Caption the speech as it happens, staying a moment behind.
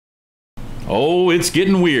Oh, it's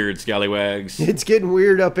getting weird, scallywags. It's getting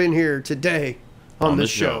weird up in here today on the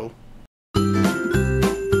show.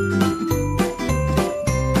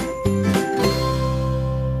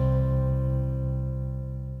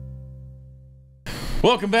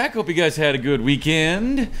 Welcome back. Hope you guys had a good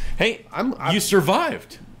weekend. Hey, you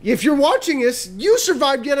survived. If you're watching us, you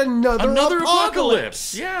survived yet another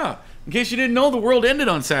apocalypse. Yeah. In case you didn't know, the world ended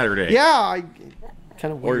on Saturday. Yeah.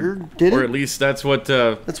 Kind of weird. Or at least that's what they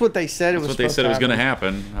said. That's what they said it was going to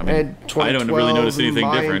happen. I mean, I don't really notice anything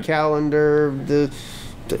Mayan different. Calendar.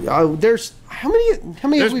 There's how many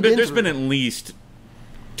have we been? There's been at least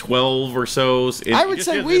 12 or so. I would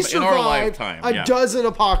say we survived in our lifetime, a dozen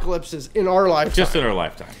apocalypses in our lifetime. Just in our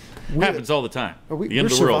lifetime. Happens all the time. The end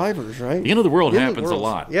of the world. Survivors, right? The end of the world happens a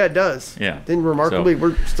lot. Yeah, it does. Yeah. Then remarkably,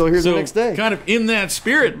 we're still here the next day. Kind of in that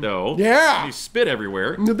spirit, though. Yeah. You spit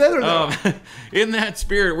everywhere. No better though. In that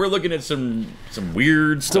spirit, we're looking at some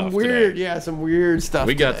weird stuff today. Some weird stuff.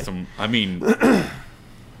 We got some. I mean,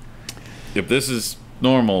 if this is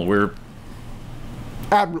normal, we're.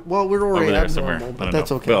 Well, we're already abnormal, but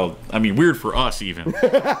that's okay. Well, I mean, weird for us even.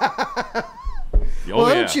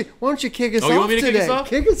 Why don't you kick us off today?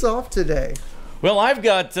 Kick us off today. Well, I've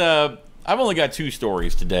only got 2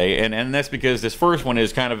 stories today, and that's because this first one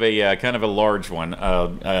is kind of a large one,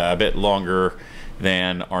 a bit longer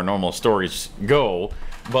than our normal stories go.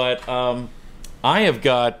 But I have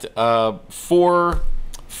got 4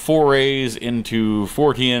 forays into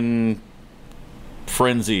Fortean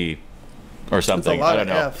frenzy or something. I don't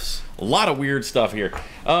know. F's. A lot of weird stuff here.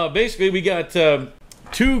 Basically, we got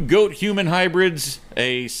 2 goat-human hybrids,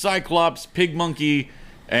 a Cyclops pig monkey,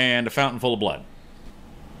 and a fountain full of blood.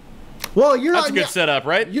 Well, that's a good setup,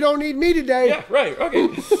 right? You don't need me today. Yeah, right.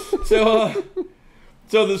 Okay. So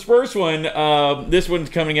this first one, this one's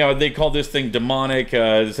coming out. They called this thing demonic.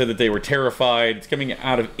 They said that they were terrified. It's coming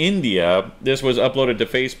out of India. This was uploaded to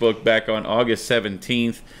Facebook back on August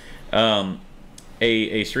 17th.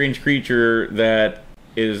 A strange creature that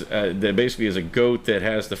basically is a goat that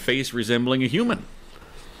has the face resembling a human.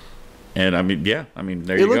 And I mean, there you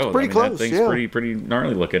go. It looks pretty close. That thing's pretty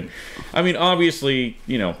gnarly looking. I mean, obviously,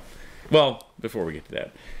 well, before we get to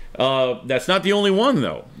that, that's not the only one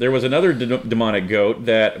though. There was another demonic goat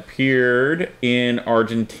that appeared in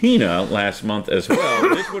Argentina last month as well.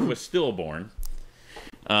 This one was stillborn,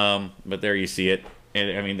 but there you see it.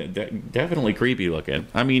 And I mean, definitely creepy looking.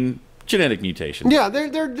 I mean, genetic mutations. Yeah,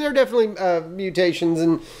 they're definitely mutations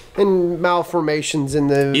and malformations in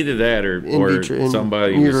the either that or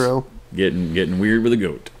somebody was getting weird with a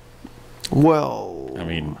goat. Well, I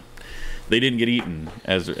mean, they didn't get eaten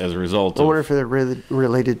as a result. I wonder if they're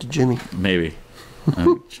related to Jimmy. Maybe.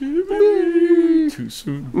 Jimmy, too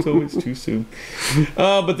soon. It's always too soon.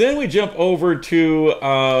 But then we jump over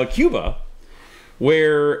to Cuba,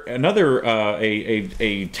 where another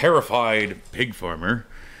a terrified pig farmer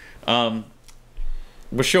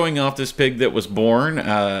was showing off this pig that was born.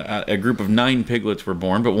 A group of 9 piglets were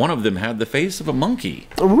born, but one of them had the face of a monkey.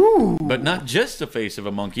 Ooh. But not just the face of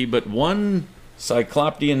a monkey, but one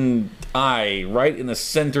cyclopean eye right in the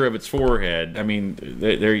center of its forehead. I mean,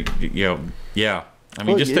 yeah. I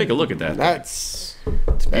mean, just take a look at that. It's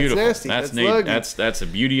beautiful. That's nasty. That's the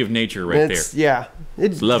beauty of nature right there. Yeah.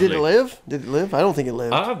 It's lovely. Did it live? Did it live? I don't think it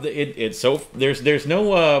lived. There's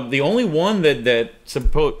no the only one that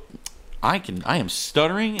I am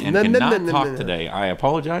stuttering and cannot talk today. I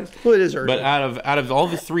apologize. Well, it is urgent. But out of all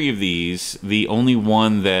the 3 of these, the only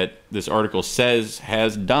one that this article says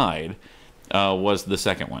has died was the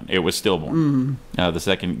second one. It was stillborn. The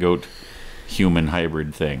second goat human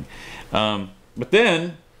hybrid thing. But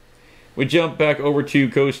then we jump back over to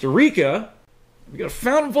Costa Rica. We got a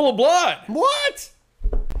fountain full of blood. What?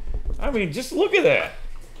 I mean, just look at that.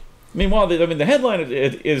 Meanwhile, the headline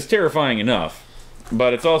is terrifying enough,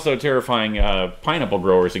 but it's also terrifying pineapple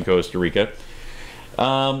growers in Costa Rica.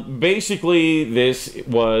 Basically, this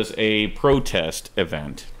was a protest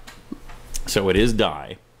event, so it is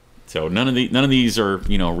die. So none of these are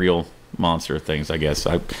real monster things. I guess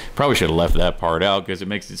I probably should have left that part out because it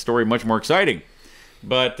makes the story much more exciting.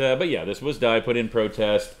 But yeah, this was die put in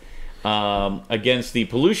protest against the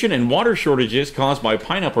pollution and water shortages caused by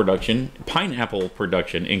pineapple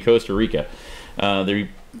production in Costa Rica. The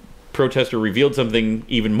protester revealed something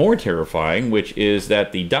even more terrifying, which is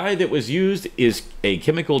that the dye that was used is a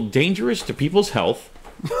chemical dangerous to people's health,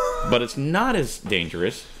 but it's not as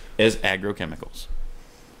dangerous as agrochemicals.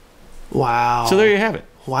 Wow. So there you have it.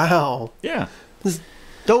 Wow. Yeah.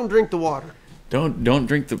 Don't drink the water. Don't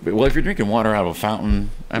drink the... Well, if you're drinking water out of a fountain,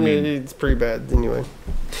 I mean... It's pretty bad anyway.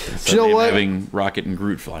 So you know what? Having Rocket and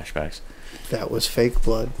Groot flashbacks. That was fake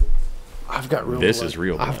blood. I've got real This blood. is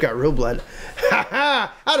real blood. I've got real blood.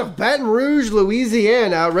 Out of Baton Rouge,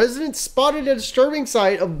 Louisiana, residents spotted a disturbing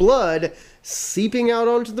sight of blood seeping out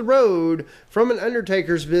onto the road from an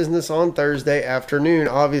undertaker's business on Thursday afternoon.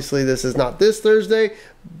 Obviously, this is not this Thursday,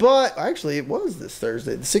 but actually it was this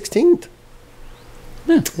Thursday, the 16th.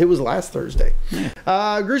 It was last Thursday.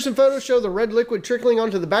 Gruesome photos show the red liquid trickling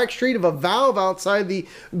onto the back street of a valve outside the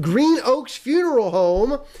Green Oaks Funeral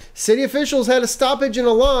Home. City officials had a stoppage in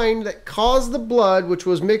a line that caused the blood, which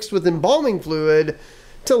was mixed with embalming fluid,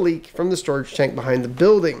 to leak from the storage tank behind the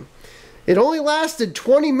building. It only lasted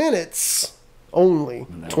 20 minutes. Only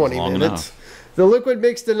 20 minutes. Enough. The liquid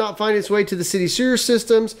mix did not find its way to the city sewer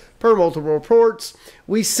systems, per multiple reports.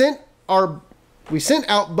 We sent out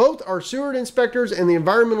both our sewer inspectors and the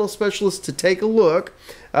environmental specialists to take a look.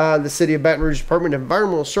 The City of Baton Rouge Department of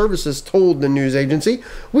Environmental Services told the news agency,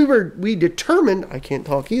 we determined, I can't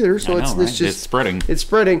talk either, so it's just it's spreading. It's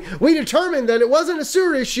spreading. We determined that it wasn't a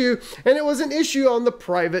sewer issue and it was an issue on the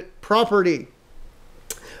private property.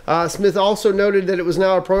 Smith also noted that it was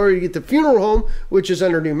now a priority to get the funeral home, which is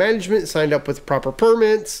under new management, signed up with proper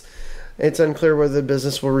permits. It's unclear whether the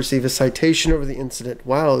business will receive a citation over the incident.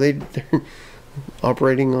 Wow, they're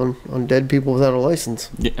operating on dead people without a license.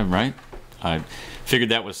 Yeah, right. I figured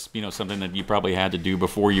that was something that you probably had to do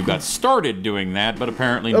before you got started doing that, but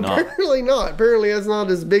apparently not. Apparently not. Apparently that's not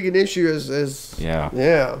as big an issue as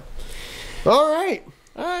yeah. All right.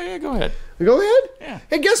 Yeah, go ahead. Go ahead. Yeah.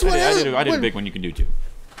 Hey, guess what? I did a big one. You can do too.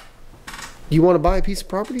 You want to buy a piece of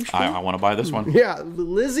property? I want to buy this one. Yeah, the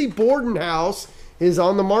Lizzy Borden house is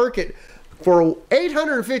on the market. For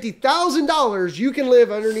 $850,000, you can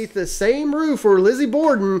live underneath the same roof where Lizzy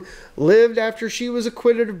Borden lived after she was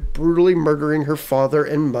acquitted of brutally murdering her father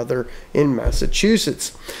and mother in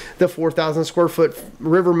Massachusetts. The 4,000 square foot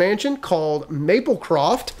river mansion, called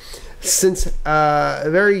Maplecroft, since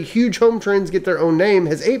very huge home trends get their own name,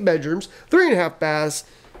 has 8 bedrooms, 3.5 baths,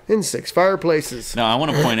 and 6 fireplaces. Now, I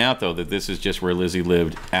want to point out, though, that this is just where Lizzy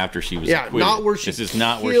lived after she was acquitted. Not where she This is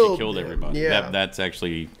not where she killed them. everybody. Yeah. That's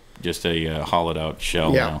actually just a hollowed out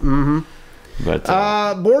shell Yeah. now. But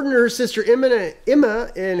Borden and her sister Emma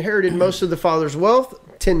inherited most of the father's wealth,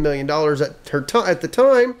 $10 million at the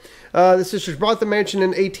time. The sisters bought the mansion in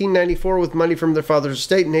 1894 with money from their father's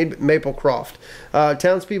estate in Maplecroft.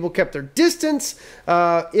 Townspeople kept their distance.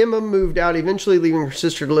 Emma moved out eventually, leaving her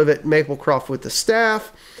sister to live at Maplecroft with the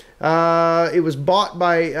staff. It was bought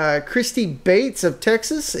by Christy Bates of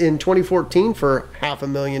Texas in 2014 for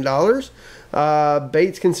 $500,000.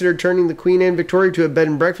 Bates considered turning the Queen Anne Victoria to a bed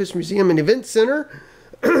and breakfast, museum, and event center.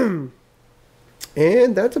 And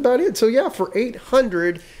that's about it. So yeah, for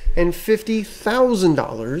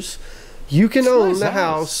 $850,000, you can own the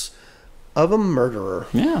house of a murderer.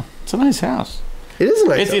 yeah, it's a nice house. It is a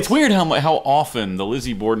nice house. It's weird how often the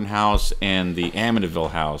Lizzy Borden house and the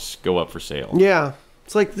Amityville house go up for sale. Yeah.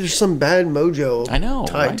 It's like there's some bad mojo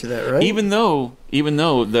tied to that, right? Even though the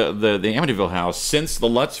Amityville house, since the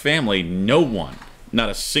Lutz family, not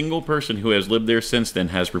a single person who has lived there since then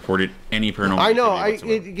has reported any paranormal activity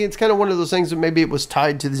whatsoever. It's kind of one of those things that maybe it was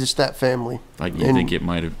tied to just that family. Like you think it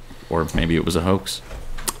might have, or maybe it was a hoax.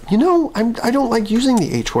 I don't like using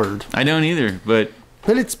the H word. I don't either, but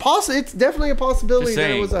it's possible. It's definitely a possibility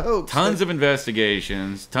that it was a hoax. Tons of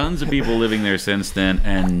investigations, tons of people living there since then,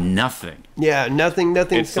 and nothing. Yeah,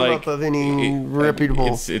 nothing's come up of any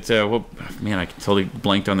reputable. Man, I totally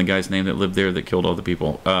blanked on the guy's name that lived there that killed all the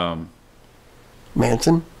people.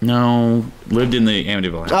 Manson? No, lived in the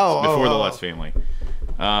Amityville house before the Lutz family.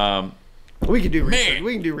 We can do research.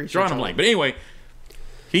 We can do research. Drawing a blank, but anyway.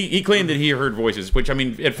 He claimed that he heard voices, which, I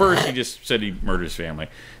mean, at first he just said he murdered his family.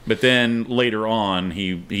 But then later on,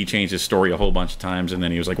 he changed his story a whole bunch of times, and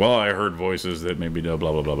then he was like, well, I heard voices that maybe blah,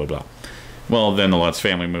 blah, blah, blah, blah. Well, then the Lutz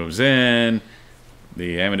family moves in,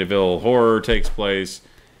 the Amityville horror takes place,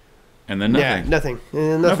 and then nothing.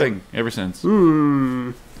 Yeah, nothing ever since.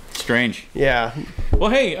 Strange. Yeah. Well,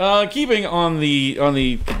 hey, keeping on the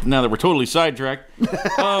now that we're totally sidetracked.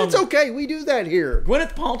 It's okay. We do that here.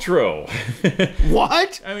 Gwyneth Paltrow.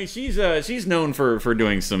 What? I mean, she's known for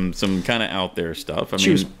doing some kind of out there stuff. I mean,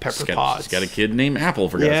 she was Pepper Potts. She's got a kid named Apple,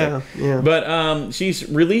 for God's sake. Yeah. But she's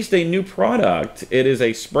released a new product. It is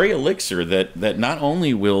a spray elixir that not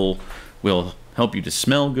only will help you to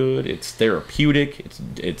smell good, it's therapeutic.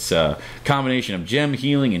 It's a combination of gem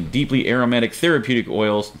healing and deeply aromatic therapeutic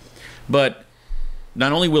oils. But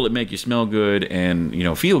not only will it make you smell good and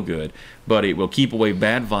feel good, but it will keep away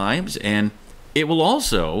bad vibes, and it will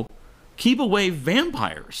also keep away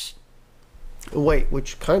vampires. Wait,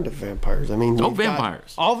 which kind of vampires? I mean,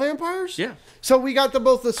 vampires. All vampires? Yeah. So we got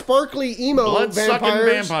both the sparkly emo Blood-sucking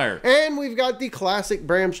vampire. and we've got the classic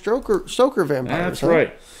Bram Stoker vampires. That's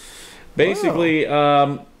right. Basically,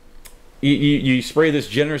 you spray this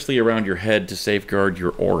generously around your head to safeguard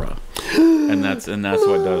your aura, and that's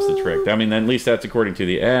what does the trick. I mean, at least that's according to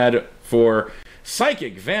the ad for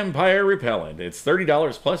Psychic Vampire Repellent. It's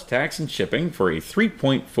 $30 plus tax and shipping for a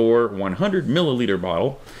 3.4 100 milliliter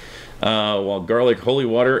bottle. While garlic, holy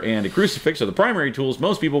water, and a crucifix are the primary tools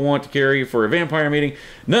most people want to carry for a vampire meeting,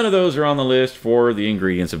 none of those are on the list for the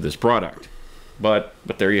ingredients of this product. But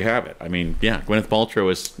there you have it. I mean, yeah, Gwyneth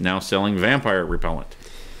Paltrow is now selling vampire repellent.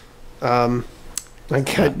 Not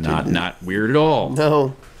weird at all.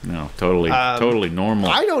 No, totally normal.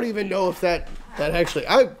 I don't even know if that actually.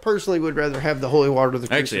 I personally would rather have the holy water.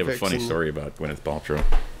 I actually have a funny story about Gwyneth Paltrow.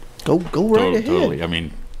 Go right ahead. Totally. I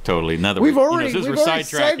mean. Totally. We've already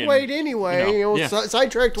segued anyway.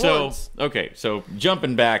 Sidetracked once. Okay, so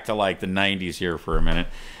jumping back to like the 90s here for a minute.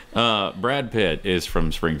 Brad Pitt is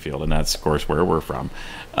from Springfield, and that's, of course, where we're from.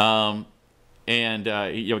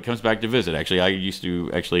 He comes back to visit. Actually, I used to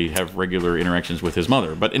have regular interactions with his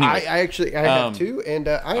mother. But anyway. I have too, and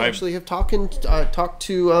I actually have talked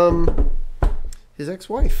to his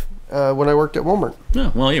ex-wife when I worked at Walmart. Yeah,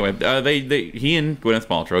 well, anyway, he and Gwyneth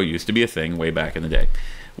Paltrow used to be a thing way back in the day.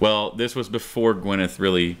 Well, this was before Gwyneth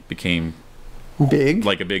really became big,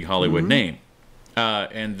 like a big Hollywood name.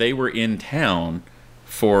 And they were in town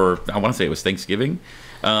for, I want to say it was Thanksgiving.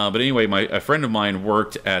 But anyway, a friend of mine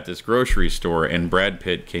worked at this grocery store, and Brad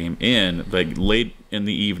Pitt came in like late in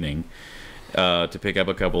the evening to pick up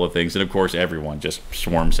a couple of things. And of course, everyone just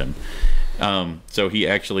swarms him. So he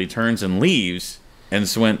actually turns and leaves. And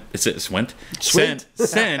sent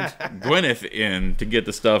Gwyneth in to get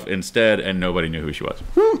the stuff instead, and nobody knew who she was.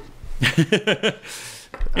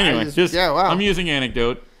 Anyway, amusing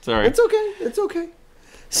anecdote. Sorry. It's okay.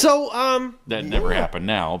 So, that never happened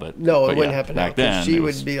now, but it wouldn't happen back now. then. She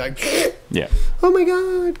would be like, yeah. Oh my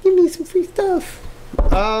God, give me some free stuff.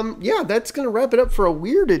 That's gonna wrap it up for a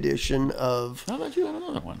weird edition of. How about you have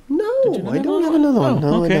another one? No, I don't have another one.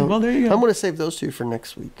 No, okay, I don't. Well, there you go. I'm gonna save those two for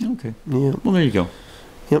next week. Okay. Yeah. Well, there you go.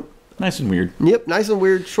 Yep. Nice and weird. Yep, nice and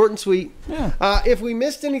weird, short and sweet. Yeah. If we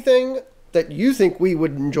missed anything that you think we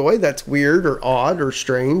would enjoy, that's weird or odd or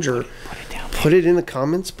strange, or put it in the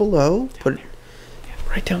comments below.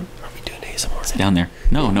 Right down. Are we doing ASMR? It's down there.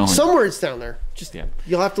 No. Somewhere it's down there. Just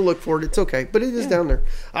you'll have to look for it. It's okay, but it is down there.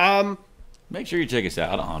 Make sure you check us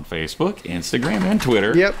out on Facebook, Instagram, and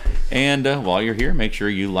Twitter. Yep. And while you're here, make sure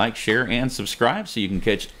you like, share, and subscribe so you can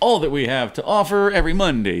catch all that we have to offer every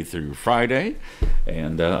Monday through Friday.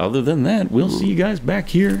 And other than that, we'll see you guys back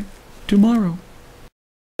here tomorrow.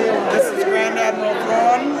 This is Grand Admiral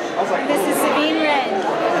Thrawn. This is Sabine Wren.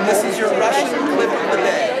 And this is your Russian clip of the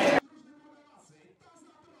day.